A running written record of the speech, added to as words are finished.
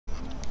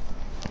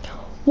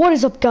What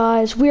is up,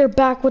 guys? We are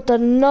back with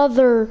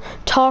another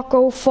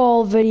Tacko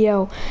Fall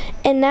video,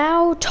 and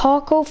now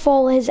Tacko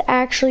Fall has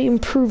actually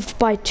improved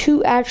by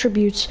 2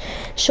 attributes,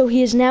 so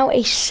he is now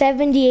a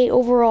 78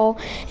 overall,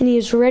 and he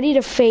is ready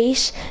to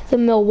face the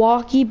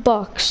Milwaukee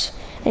Bucks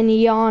and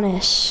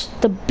Giannis,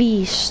 the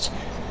Beast.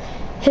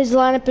 His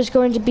lineup is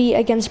going to be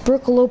against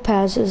Brook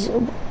Lopez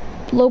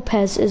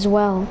as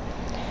well.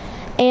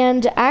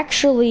 And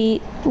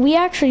we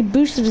actually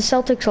boosted the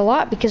Celtics a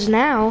lot because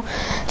now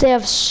they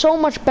have so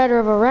much better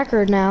of a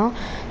record now,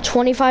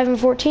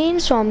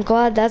 25-14, so I'm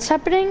glad that's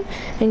happening.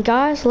 And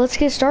guys, let's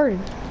get started.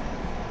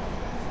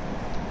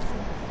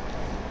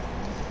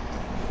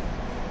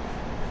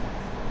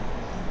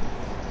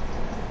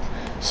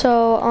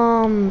 So,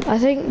 I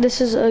think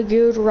this is a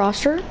good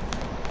roster.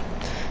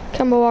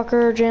 Kemba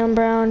Walker, Jaylen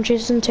Brown,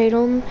 Jason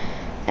Tatum,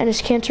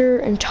 Enes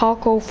Kanter, and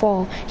Tacko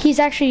Fall. He's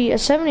actually a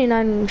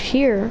 79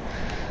 here,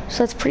 so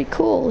that's pretty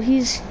cool.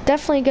 He's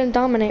definitely going to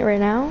dominate right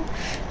now.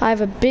 I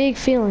have a big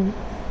feeling.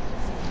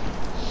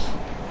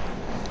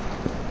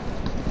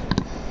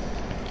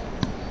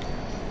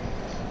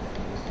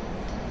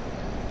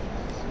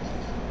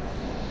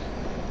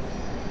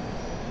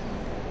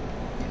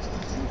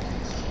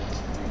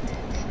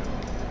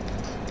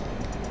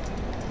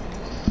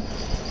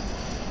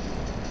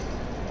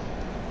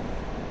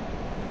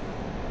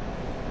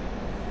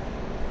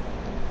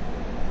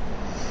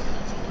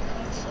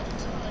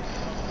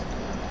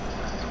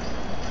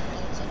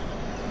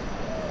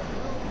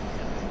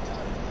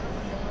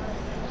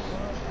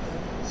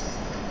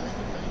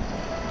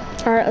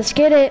 Alright, let's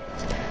get it.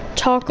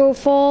 Tacko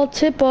Fall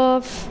tip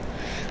off.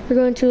 We're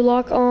going to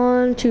lock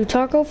on to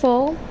Tacko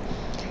Fall.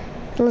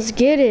 Let's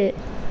get it.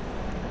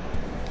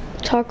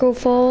 Tacko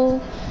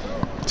Fall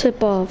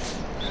tip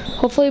off.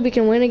 Hopefully we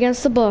can win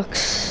against the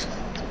Bucks.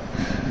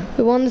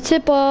 We won the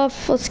tip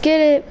off. Let's get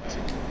it.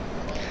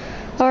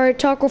 Alright,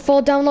 Tacko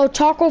Fall down low.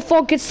 Tacko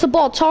Fall gets the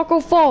ball.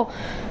 Tacko Fall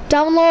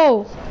down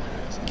low.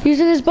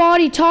 Using his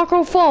body.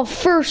 Tacko Fall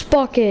first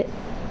bucket.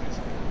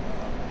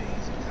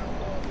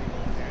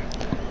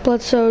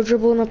 Bledsoe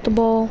dribbling up the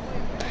ball.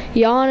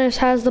 Giannis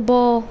has the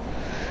ball.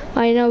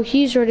 I know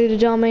he's ready to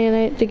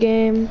dominate the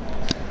game.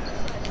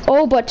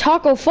 Oh, but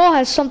Tacko Fall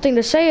has something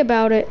to say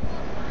about it.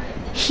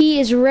 He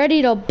is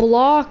ready to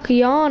block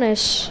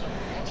Giannis.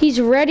 He's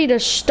ready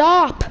to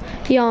stop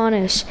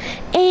Giannis.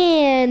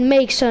 And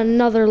makes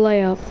another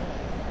layup.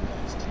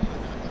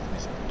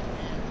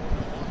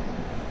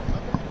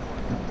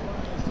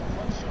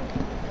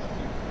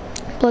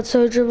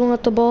 Bledsoe dribbling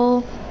up the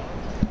ball.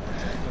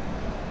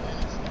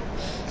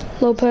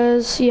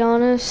 Lopez,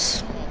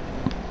 Giannis.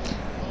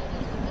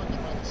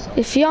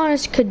 If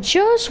Giannis could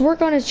just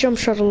work on his jump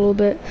shot a little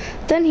bit,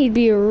 then he'd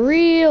be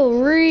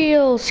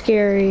real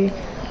scary.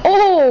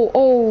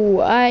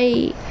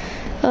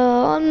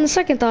 On the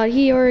second thought,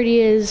 he already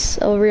is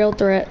a real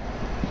threat.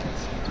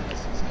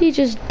 He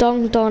just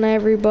dunked on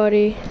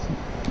everybody.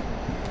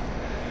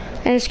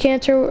 And his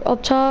Kanter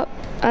up top,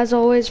 as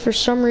always, for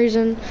some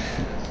reason,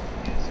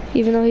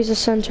 even though he's a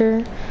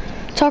center.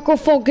 Tacko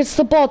Fall gets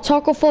the ball.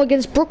 Tacko Fall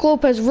against Brook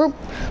Lopez.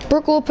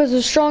 Brook Lopez is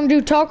a strong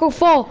dude. Tacko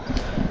Fall.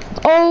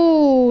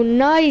 Oh,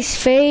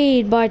 nice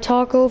fade by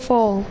Tacko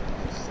Fall.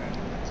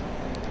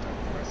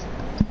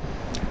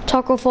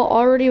 Tacko Fall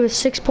already with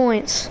 6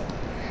 points.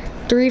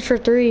 3 for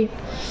 3.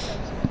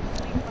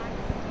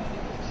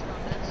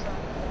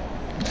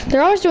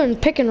 They're always doing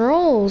pick and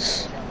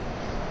rolls.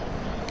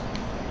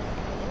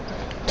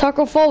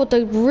 Tacko Fall with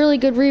a really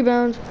good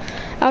rebound.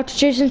 Out to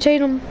Jason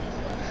Tatum.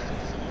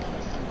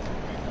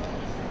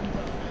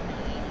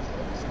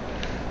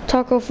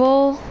 Tacko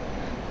Fall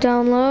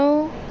down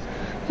low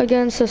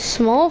against a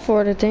small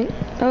forward, I think.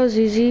 That was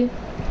easy.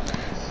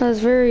 That was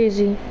very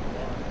easy.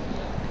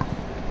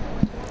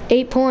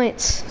 8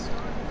 points.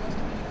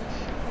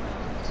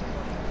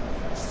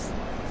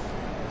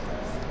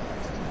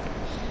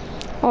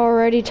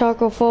 Already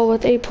Tacko Fall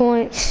with 8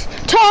 points.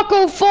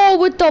 Tacko Fall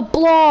with the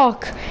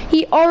block.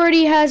 He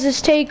already has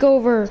his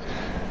takeover.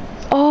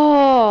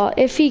 Oh,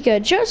 if he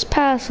could just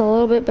pass a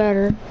little bit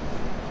better.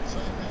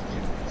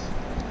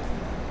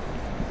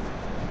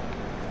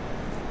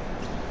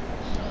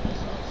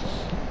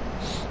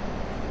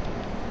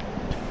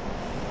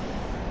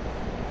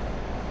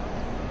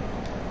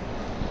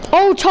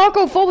 Oh,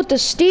 Tacko Fall with the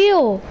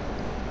steal.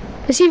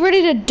 Is he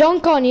ready to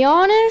dunk on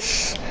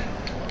Giannis?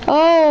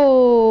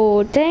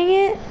 Oh, dang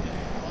it.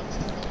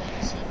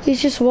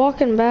 He's just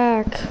walking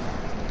back.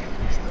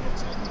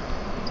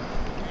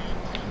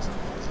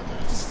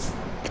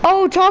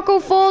 Oh,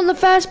 Tacko Fall in the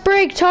fast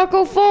break.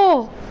 Tacko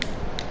Fall.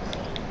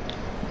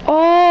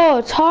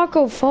 Oh,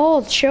 Tacko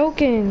Fall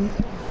choking.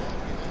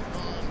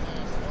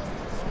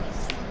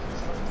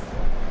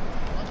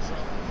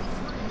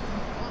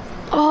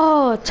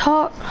 Oh,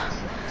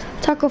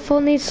 Tacko Fall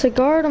needs to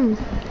guard him.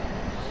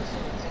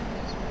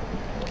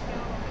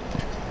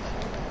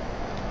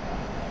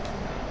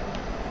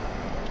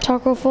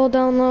 Tacko Fall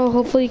down low.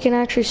 Hopefully he can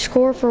actually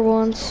score for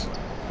once.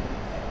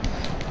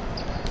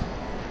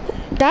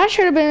 That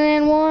should have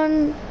been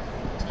N1,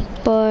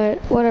 but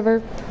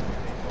whatever.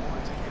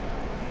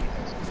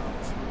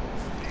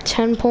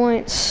 10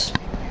 points.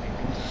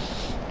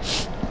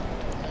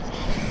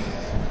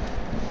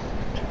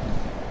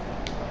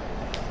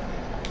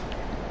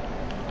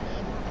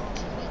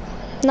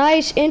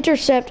 Nice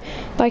intercept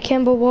by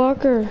Kemba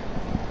Walker.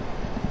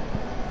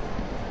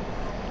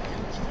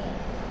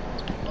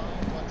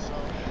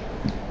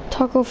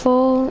 Tacko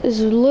Fall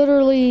is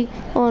literally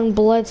on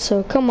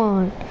Bledsoe. Come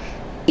on.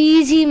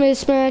 Easy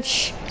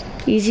mismatch.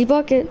 Easy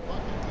bucket.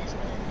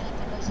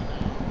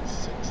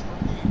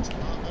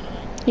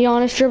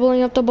 Giannis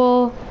dribbling up the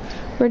ball.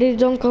 Ready to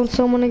dunk on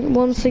someone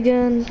once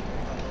again.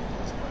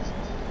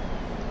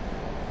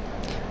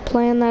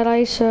 Playing that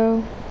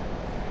ISO.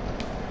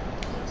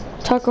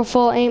 Tacko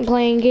Fall ain't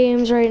playing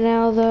games right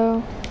now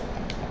though.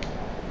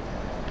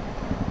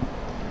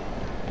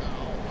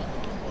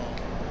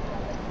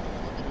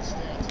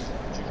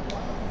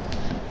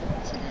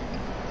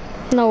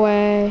 No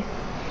way.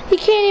 He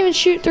can't even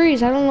shoot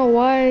threes. I don't know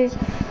why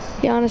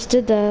Giannis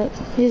did that.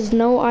 He has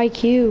no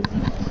IQ.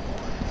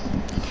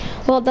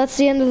 Well, that's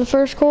the end of the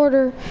first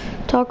quarter.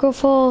 Tacko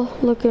Fall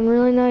looking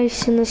really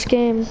nice in this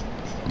game.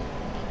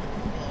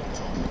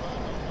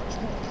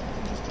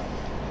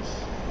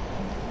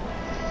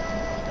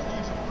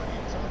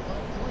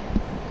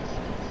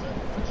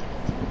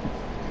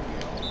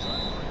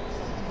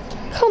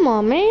 Come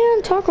on,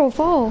 man. Tacko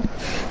Fall.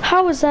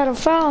 How is that a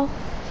foul?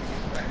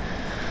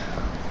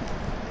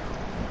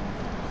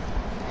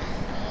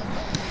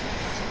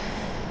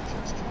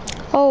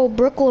 Oh,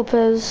 Brook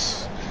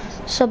Lopez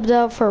subbed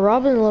out for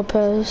Robin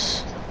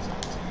Lopez.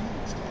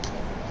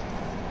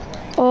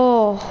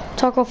 Oh,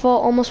 Tacko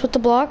Fall almost with the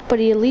block, but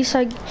at least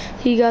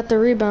he got the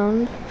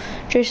rebound.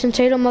 Jason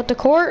Tatum up the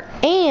court,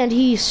 and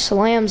he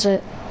slams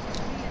it.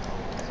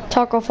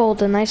 Tacko Fall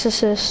with a nice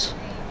assist.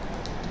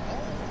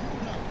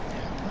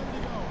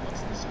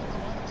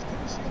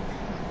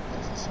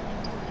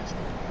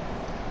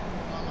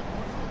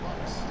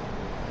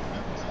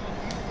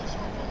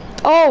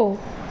 Oh!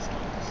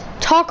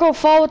 Tacko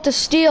Fall with the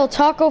steal.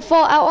 Tacko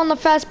Fall out on the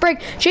fast break.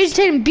 Jason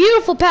Tatum,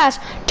 beautiful pass.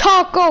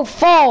 Tacko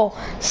Fall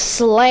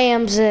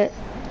slams it.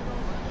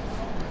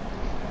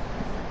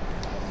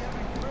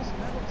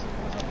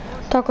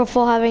 Tacko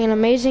Fall having an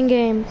amazing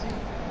game.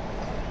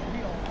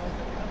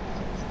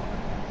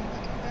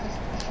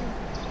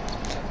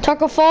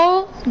 Tacko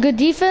Fall, good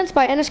defense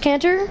by Enes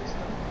Kanter.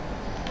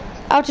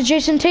 Out to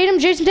Jason Tatum.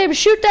 Jason Tatum,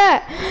 shoot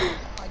that.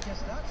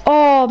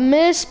 Oh,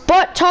 miss,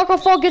 but Tacko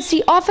Fall gets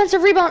the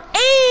offensive rebound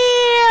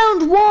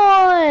and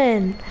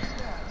one.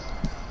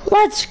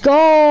 Let's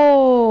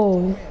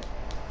go.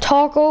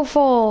 Tacko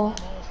Fall.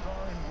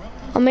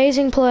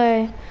 Amazing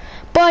play.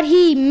 But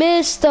he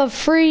missed the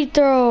free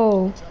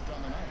throw.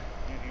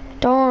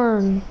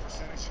 Darn.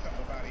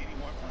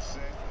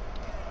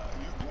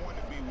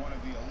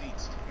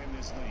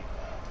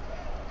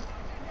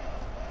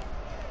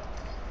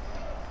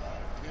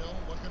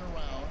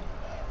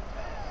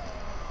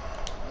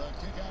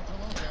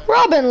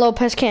 Robin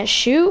Lopez can't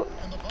shoot.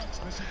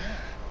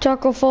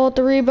 Tacko Fall at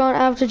the rebound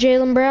out to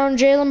Jaylen Brown.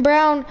 Jaylen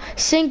Brown,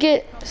 sink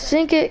it,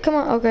 come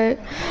on, okay.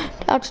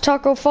 Out to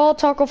Tacko Fall.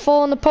 Tacko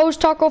Fall in the post.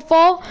 Tacko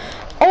Fall.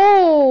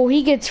 Oh,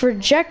 he gets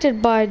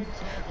rejected by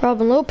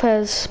Robin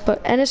Lopez,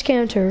 but Enes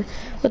Kanter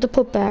with the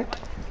putback.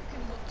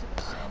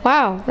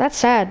 Wow, that's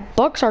sad.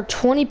 Bucks are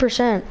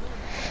 20%.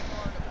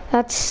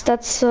 That's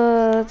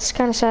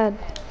kind of sad.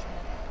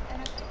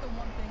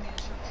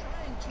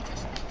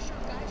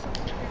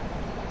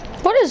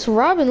 What is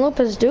Robin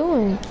Lopez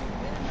doing?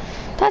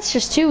 That's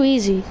just too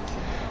easy.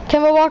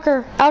 Kemba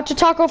Walker out to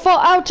Tacko Fall,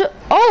 out to,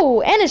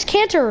 oh, Enes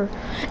Kanter.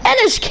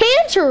 Enes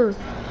Kanter.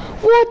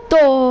 What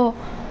the?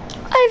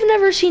 I've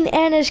never seen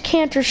Enes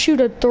Kanter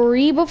shoot a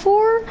three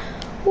before.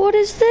 What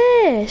is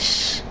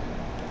this?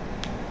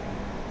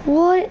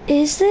 What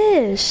is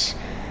this?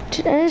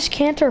 Did Enes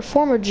Kanter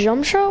form a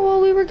jump shot while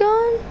we were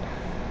gone?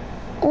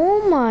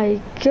 Oh my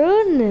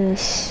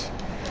goodness.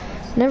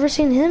 Never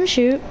seen him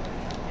shoot.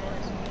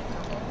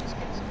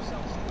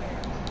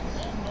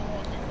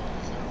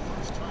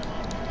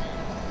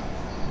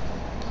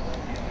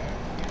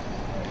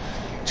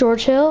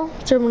 George Hill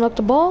dribbling up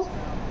the ball.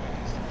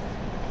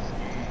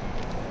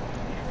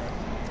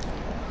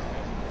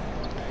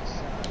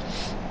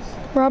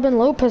 Robin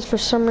Lopez, for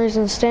some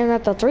reason, standing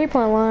at the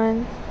three-point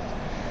line.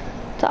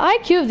 The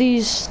IQ of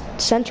these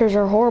centers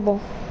are horrible.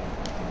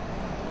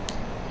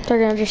 They're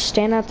going to just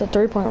stand at the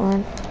three-point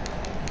line.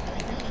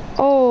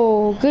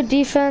 Oh, good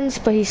defense,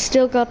 but he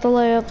still got the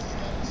layup.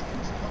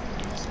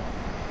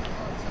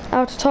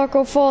 Out to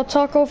Tacko Fall.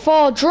 Tacko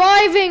Fall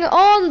driving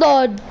on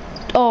the...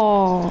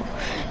 Oh,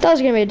 that was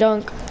going to be a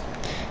dunk.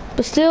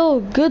 But still,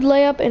 good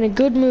layup and a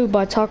good move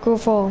by Tacko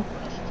Fall.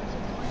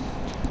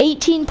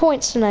 18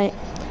 points tonight.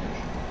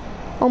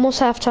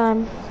 Almost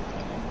halftime.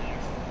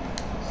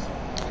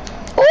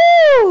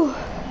 Ooh!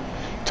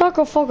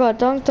 Tacko Fall got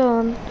dunked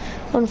on,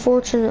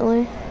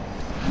 unfortunately.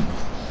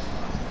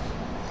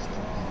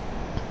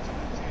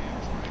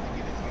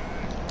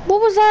 What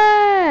was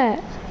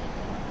that?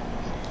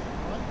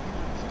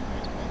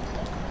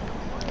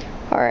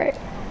 Alright.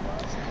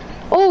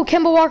 Oh,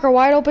 Kemba Walker,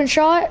 wide open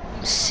shot.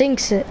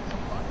 Sinks it.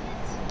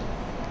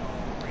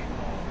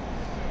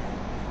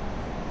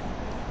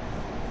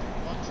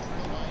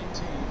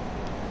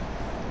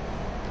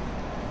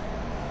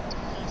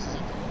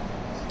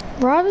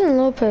 Robin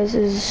Lopez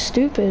is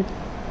stupid.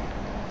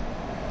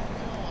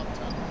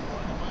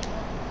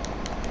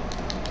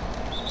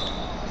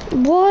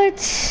 What?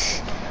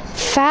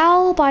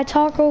 Foul by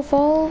Tacko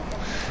Fall?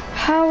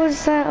 How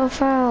is that a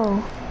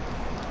foul?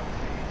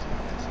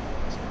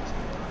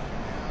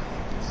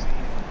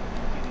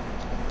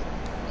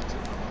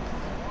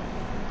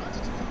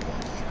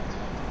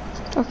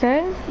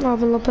 Okay,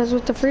 Robin Lopez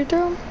with the free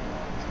throw.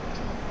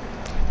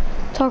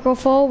 Tacko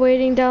Fall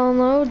waiting down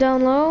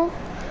low.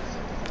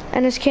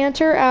 And his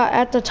canter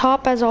at the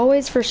top as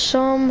always for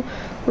some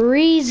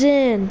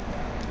reason.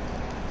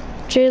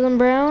 Jaylen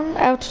Brown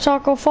out to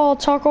Tacko Fall.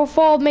 Tacko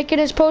Fall making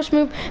his post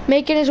move,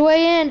 making his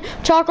way in.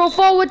 Tacko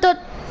Fall with the...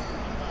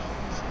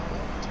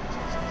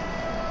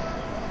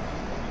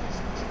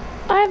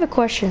 I have a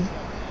question.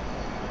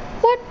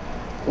 What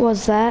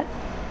was that?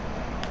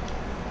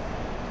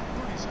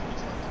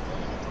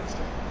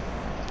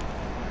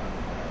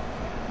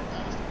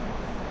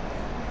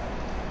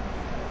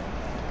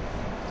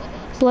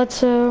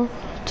 Bledsoe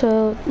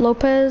to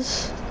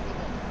Lopez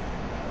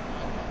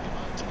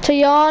to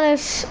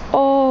Giannis.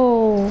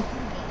 Oh,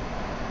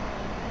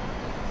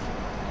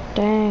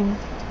 dang.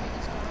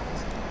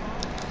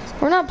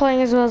 We're not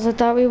playing as well as I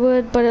thought we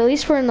would, but at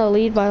least we're in the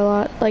lead by a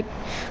lot. Like,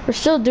 we're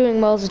still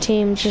doing well as a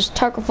team. Just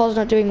Tacko Fall's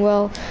not doing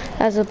well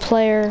as a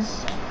player,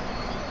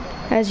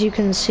 as you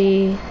can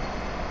see.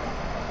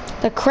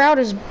 The crowd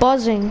is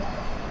buzzing.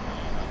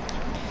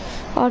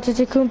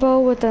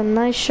 Antetokounmpo with a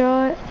nice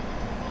shot.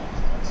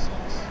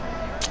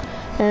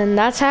 And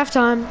that's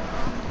halftime.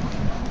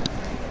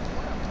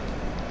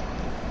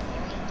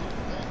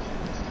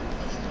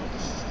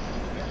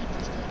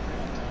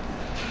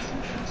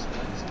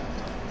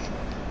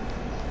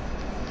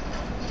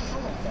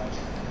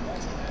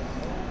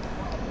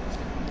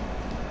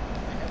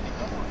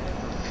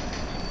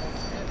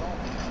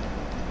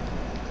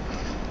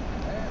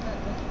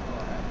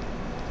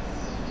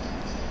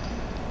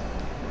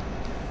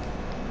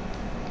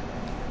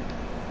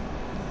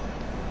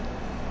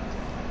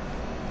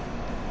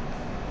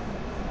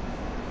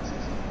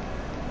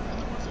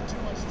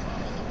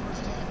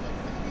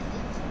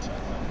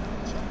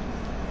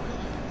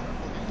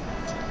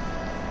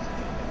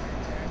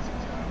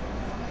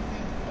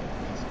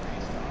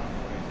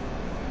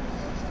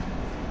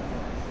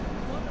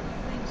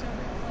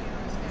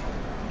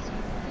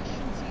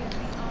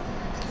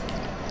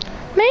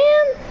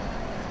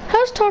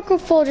 How's Tacko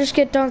Fall just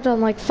get dunked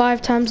on like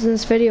 5 times in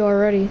this video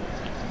already?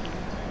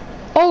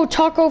 Oh,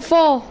 Tacko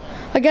Fall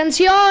against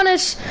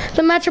Giannis,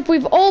 the matchup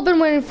we've all been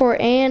waiting for,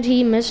 and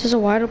he misses a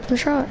wide open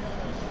shot,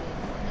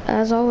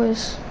 as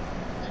always.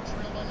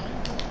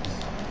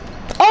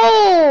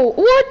 Oh,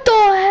 what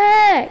the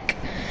heck?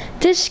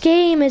 This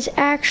game is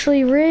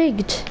actually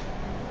rigged.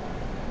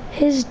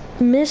 His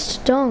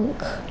missed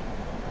dunk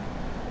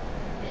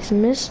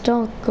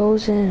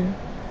goes in.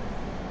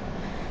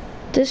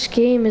 This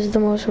game is the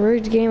most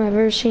rigged game I've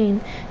ever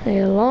seen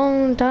in a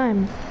long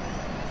time.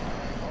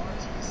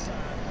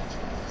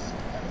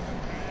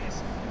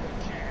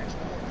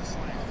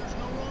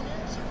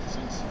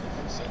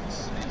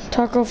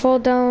 Tacko Fall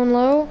down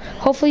low.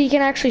 Hopefully he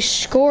can actually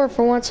score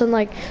for once in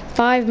like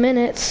 5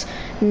 minutes.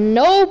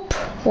 Nope!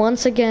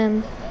 Once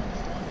again.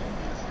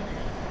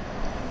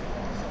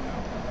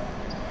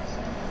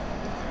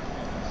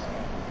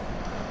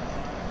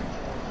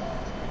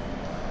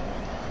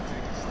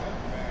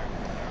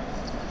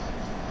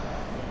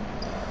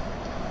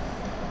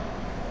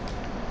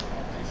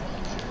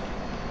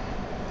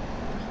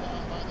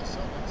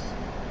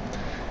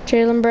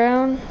 Jaylen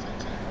Brown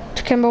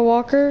to Kemba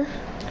Walker.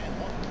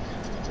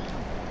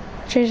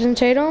 Jason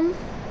Tatum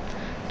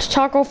to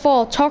Tacko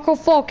Fall. Tacko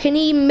Fall, can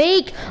he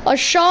make a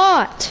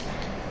shot?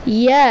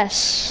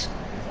 Yes.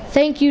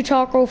 Thank you,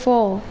 Tacko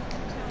Fall.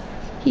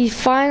 He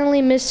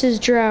finally missed his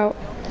drought.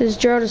 His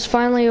drought is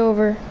finally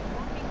over.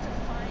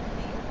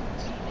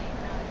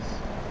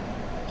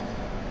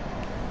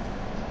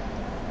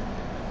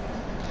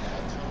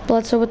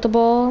 Bledsoe with the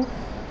ball.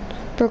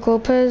 Brook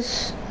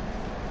Lopez.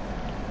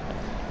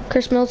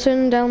 Chris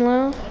Milton down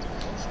low.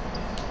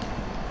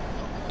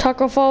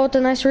 Tacko Fall with a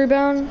nice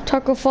rebound.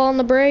 Tacko Fall on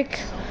the break.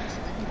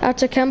 Out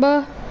to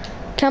Kemba.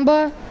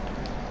 Kemba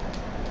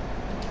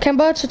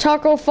to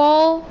Tacko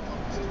Fall.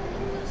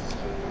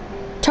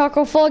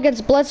 Tacko Fall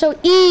against Bledsoe.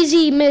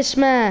 Easy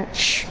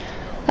mismatch.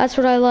 That's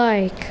what I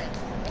like.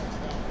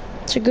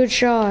 It's a good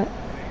shot.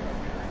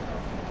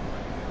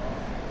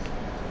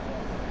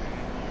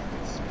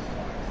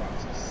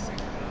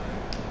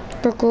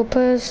 Brook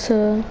Lopez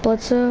to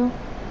Bledsoe.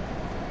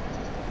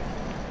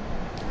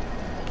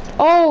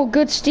 Oh,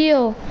 good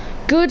steal.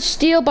 Good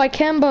steal by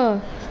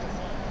Kemba.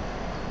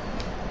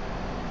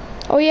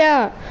 Oh,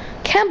 yeah.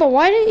 Kemba,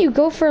 why didn't you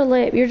go for a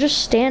layup? You're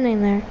just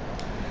standing there.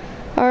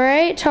 All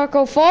right,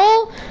 Tacko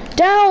Fall.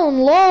 Down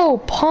low.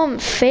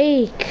 Pump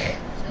fake.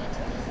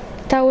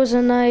 That was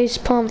a nice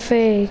pump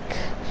fake.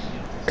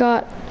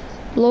 Got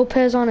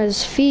Lopez on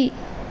his feet.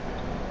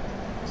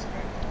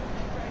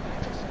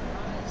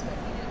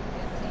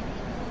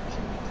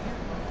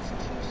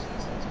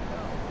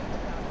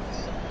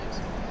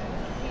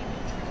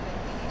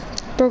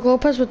 Brook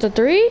Lopez with the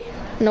 3.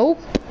 Nope.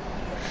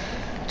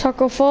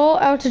 Tacko Fall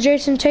out to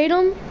Jason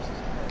Tatum.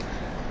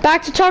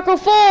 Back to Tacko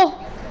Fall.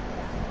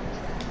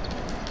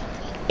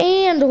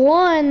 And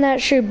 1.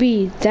 That should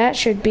be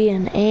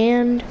an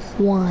and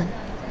 1.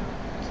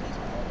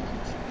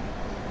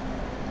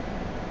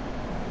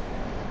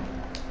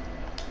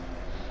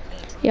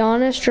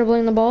 Giannis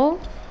dribbling the ball.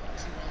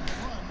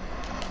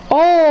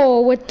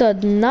 Oh, with the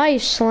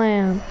nice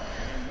slam.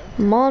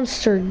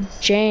 Monster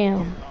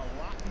jam.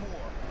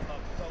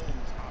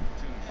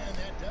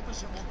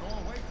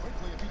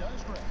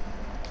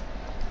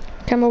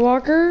 Kemba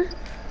Walker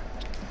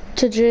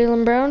to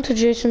Jaylen Brown to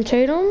Jason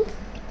Tatum.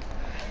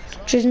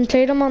 Jason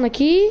Tatum on the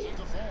key.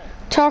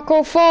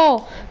 Tacko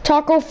Fall.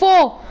 Tacko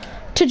Fall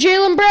to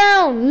Jaylen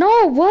Brown.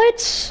 No,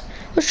 what?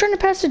 I was trying to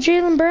pass to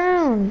Jaylen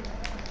Brown.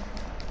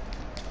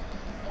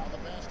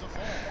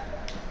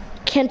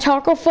 Can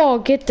Tacko Fall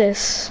get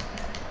this?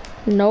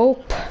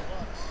 Nope.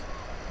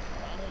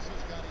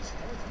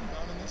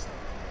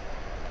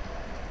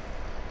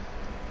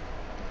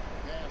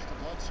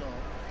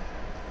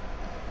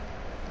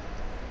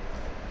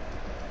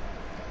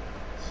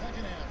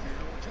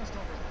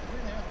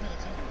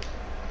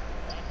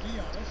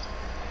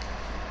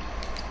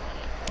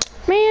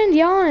 Man,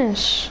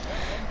 Giannis.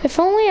 If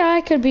only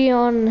I could be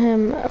on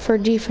him for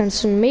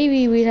defense, and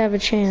maybe we'd have a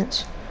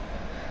chance.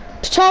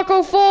 To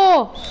Tacko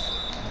Fall!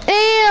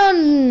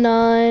 And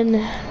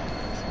none.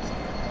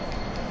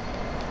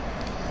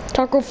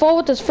 Tacko Fall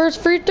with his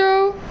first free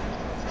throw.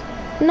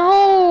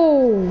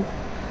 No!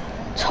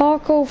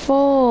 Tacko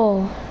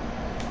Fall.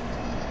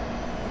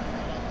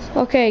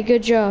 Okay,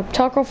 good job.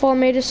 Tacko Fall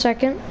made his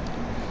second.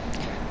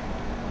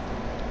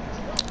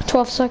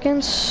 12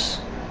 seconds.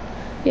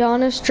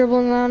 Giannis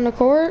dribbling down the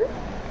court.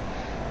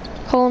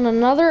 Calling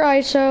another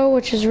ISO,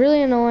 which is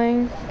really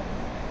annoying.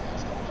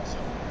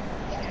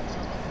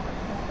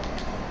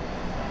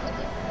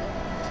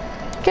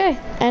 Okay,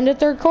 end of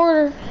third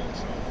quarter.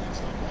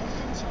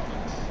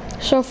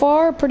 So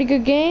far, a pretty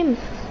good game.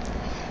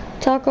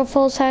 Tacko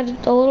Fall's had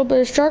a little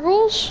bit of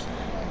struggles,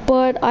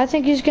 but I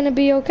think he's going to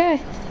be okay.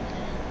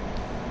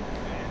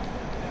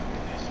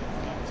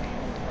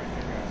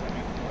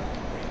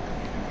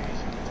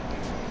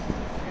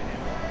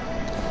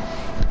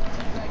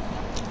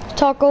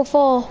 Tacko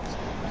Fall,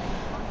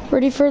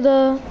 ready for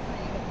the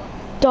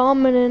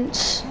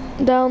dominance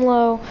down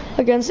low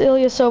against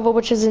Ilyasova,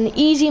 which is an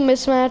easy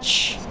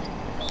mismatch.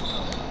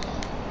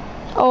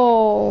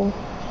 Oh,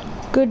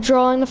 good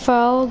drawing the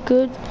foul.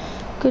 Good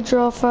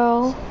draw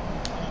foul.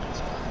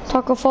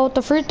 Tacko Fall with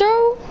the free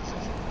throw.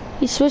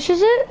 He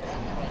swishes it.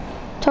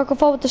 Tacko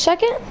Fall with the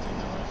second,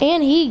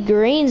 and he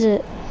greens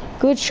it.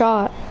 Good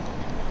shot.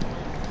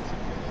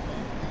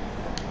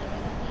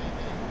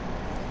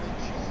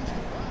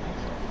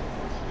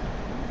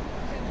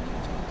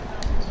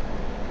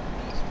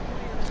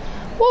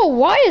 Whoa,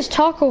 why is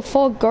Tacko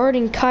Fall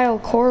guarding Kyle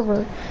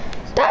Korver?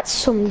 That's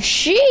some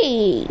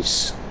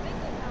cheese.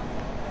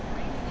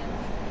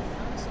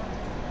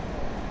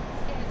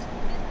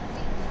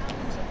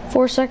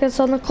 Four seconds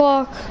on the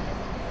clock.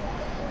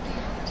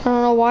 I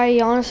don't know why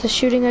Giannis is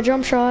shooting a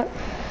jump shot.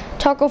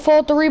 Tacko Fall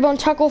with the rebound.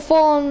 Tacko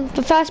Fall on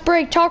the fast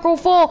break. Tacko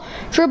Fall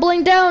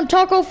dribbling down.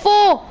 Tacko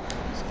Fall.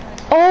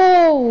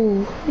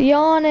 Oh,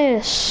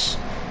 Giannis.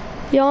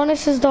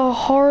 Giannis is the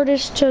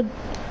hardest to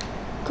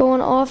go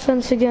on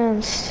offense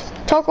against.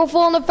 Tacko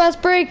Fall on the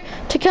fast break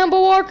to Kemba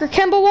Walker.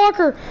 Kemba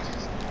Walker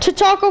to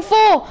Tacko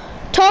Fall.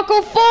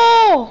 Tacko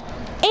Fall.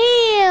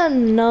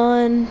 And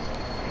none.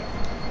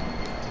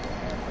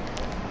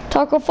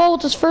 Tacko Fall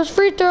with his first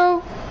free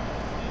throw.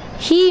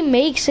 He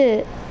makes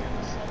it.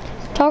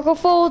 Tacko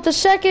Fall with the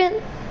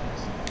second.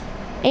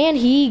 And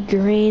he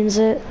greens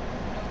it.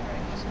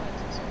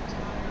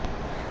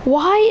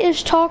 Why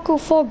is Tacko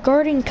Fall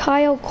guarding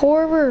Kyle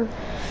Korver?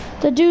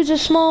 The dude's a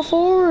small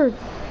forward.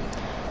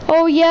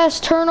 Oh yes,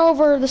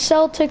 turnover, the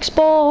Celtics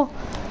ball.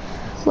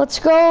 Let's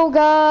go,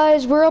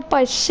 guys. We're up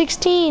by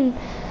 16.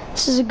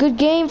 This is a good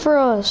game for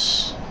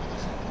us.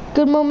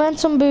 Good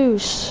momentum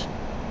boost.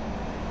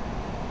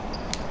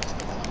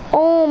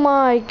 Oh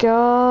my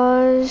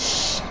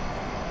gosh.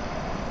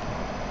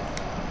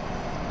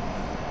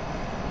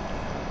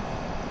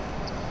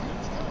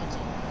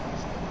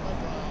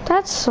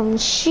 That's some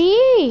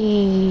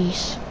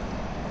cheese.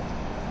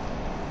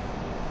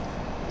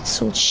 That's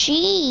some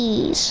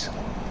cheese.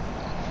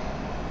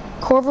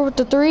 Korver with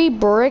the three,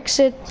 bricks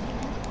it.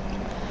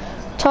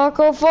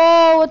 Tacko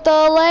Fall with the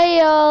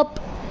layup.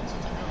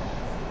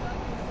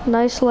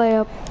 Nice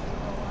layup.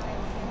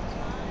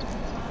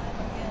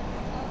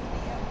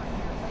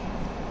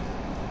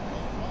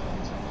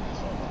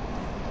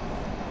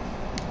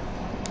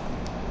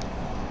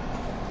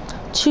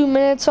 Two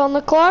minutes on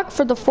the clock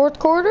for the fourth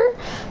quarter.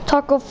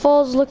 Tacko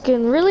Fall's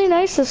looking really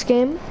nice this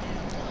game.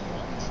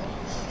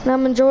 And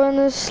I'm enjoying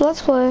this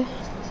Let's Play.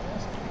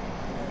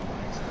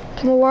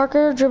 Kemba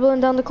Walker dribbling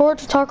down the court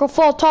to Tacko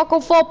Fall. Tacko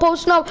Fall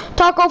posting up.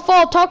 Tacko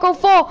Fall. Tacko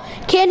Fall.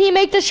 Can he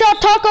make the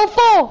shot? Tacko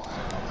Fall.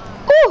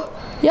 Whew.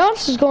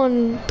 Giannis is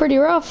going pretty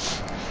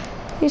rough.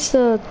 Needs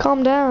to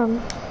calm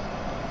down.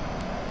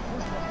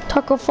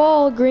 Tacko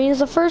Fall, green is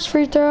the first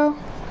free throw.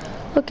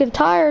 Looking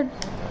tired.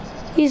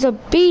 He's a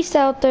beast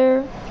out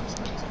there.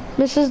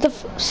 Misses the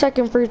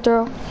second free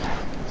throw.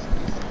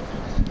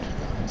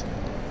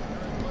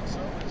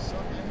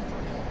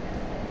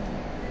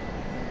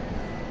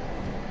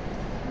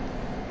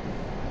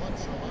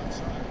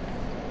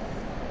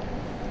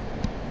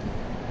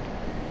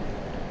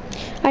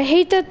 I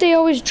hate that they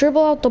always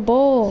dribble out the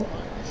ball.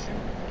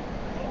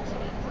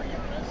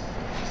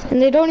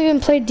 And they don't even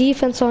play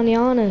defense on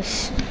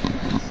Giannis.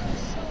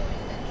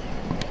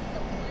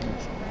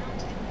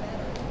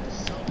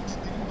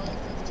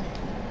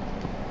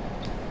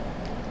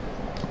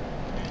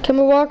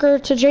 Kemba Walker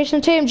to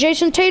Jason Tatum.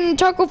 Jason Tatum,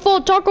 Tacko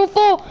Fall, Tacko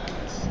Fall.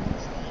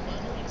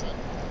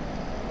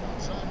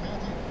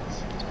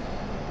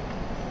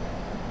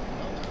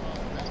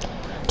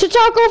 To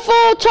Tacko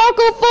Fall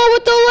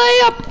with the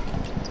layup.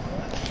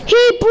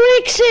 He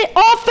breaks it.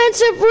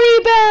 Offensive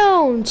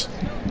rebound.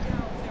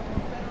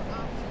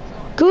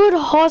 Good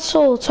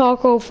hustle,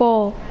 Tacko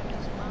Fall.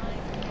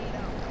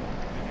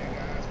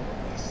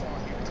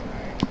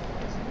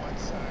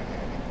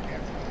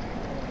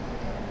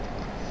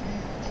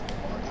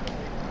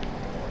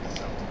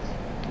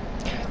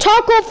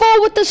 Tacko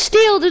Fall with the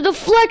steal, the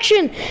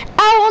deflection,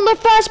 out on the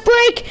fast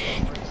break,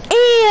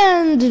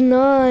 and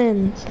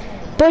none.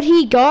 But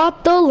he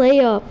got the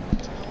layup.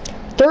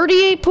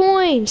 38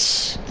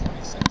 points.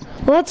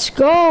 Let's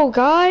go,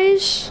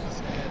 guys.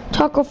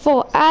 Tacko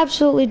Fall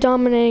absolutely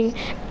dominating,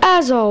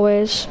 as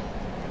always.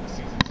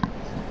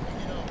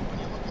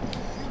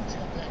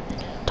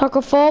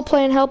 Tacko Fall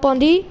playing help on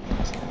D.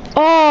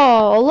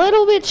 Oh, a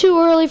little bit too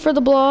early for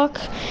the block.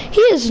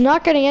 He is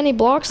not getting any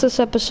blocks this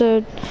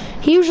episode.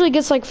 He usually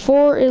gets like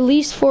at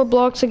least four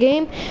blocks a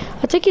game.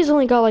 I think he's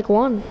only got like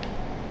one.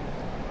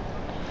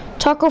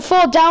 Tacko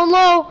Fall down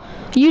low,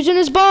 using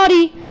his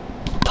body,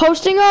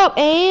 posting up,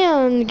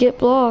 and get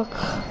blocked.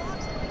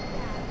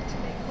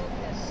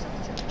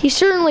 He's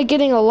certainly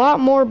getting a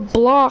lot more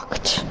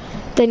blocked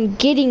than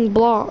getting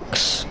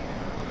blocks.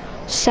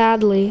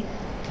 Sadly.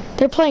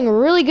 They're playing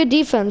really good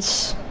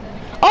defense.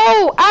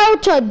 Oh,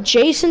 out to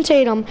Jason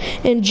Tatum.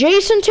 And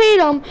Jason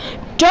Tatum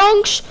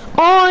dunks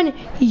on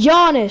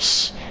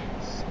Giannis.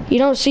 You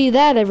don't see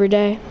that every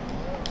day.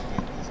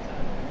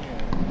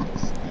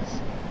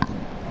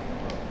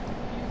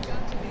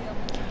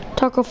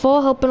 Tacko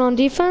Fall helping on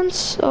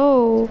defense.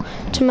 Oh,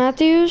 to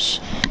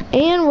Matthews.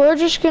 And we're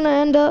just going to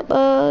end up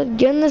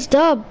getting this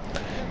dub.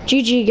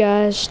 GG,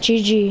 guys.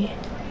 GG.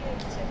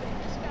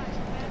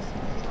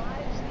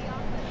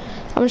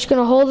 I'm just going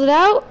to hold it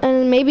out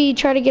and maybe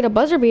try to get a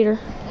buzzer beater.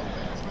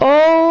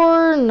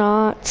 Or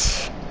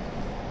not.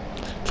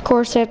 Of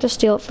course, they have to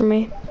steal it from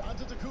me.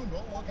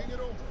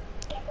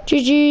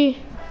 GG.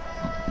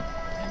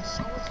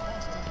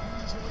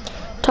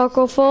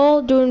 Tacko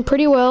Fall doing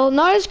pretty well.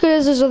 Not as good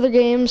as his other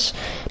games,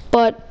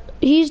 but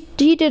he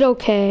did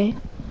okay.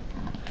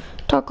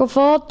 Tacko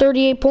Fall,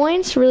 38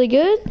 points, really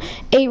good.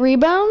 8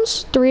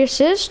 rebounds, 3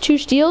 assists, 2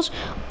 steals,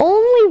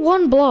 only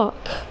 1 block.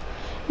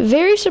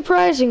 Very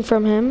surprising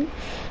from him,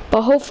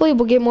 but hopefully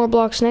we'll get more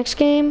blocks next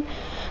game.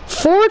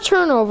 4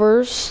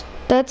 turnovers,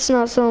 that's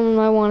not something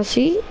I want to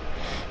see.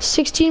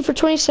 16 for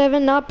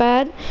 27, not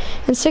bad,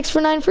 and 6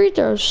 for 9 free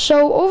throws.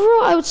 So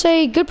overall, I would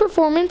say good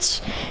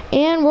performance,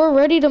 and we're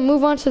ready to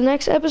move on to the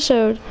next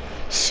episode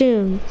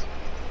soon.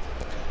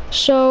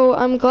 So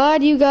I'm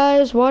glad you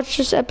guys watched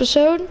this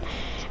episode.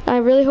 I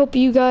really hope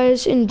you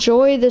guys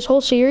enjoy this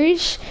whole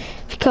series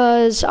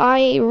because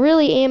I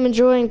really am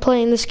enjoying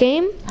playing this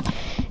game.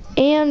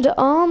 And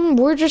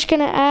we're just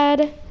gonna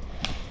add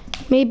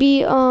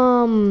maybe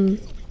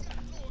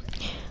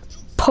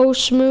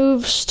post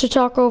moves to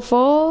Tacko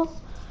Fall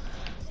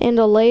and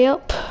a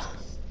layup.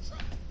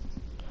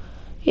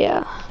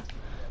 Yeah.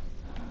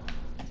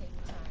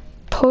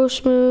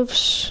 Post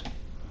moves,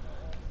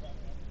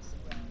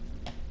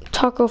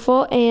 Tacko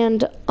Fall,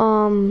 and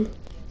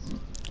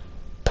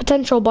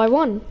potential by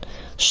 1.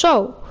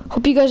 So,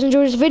 hope you guys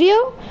enjoyed this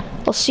video.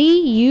 I'll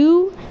see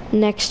you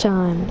next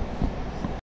time.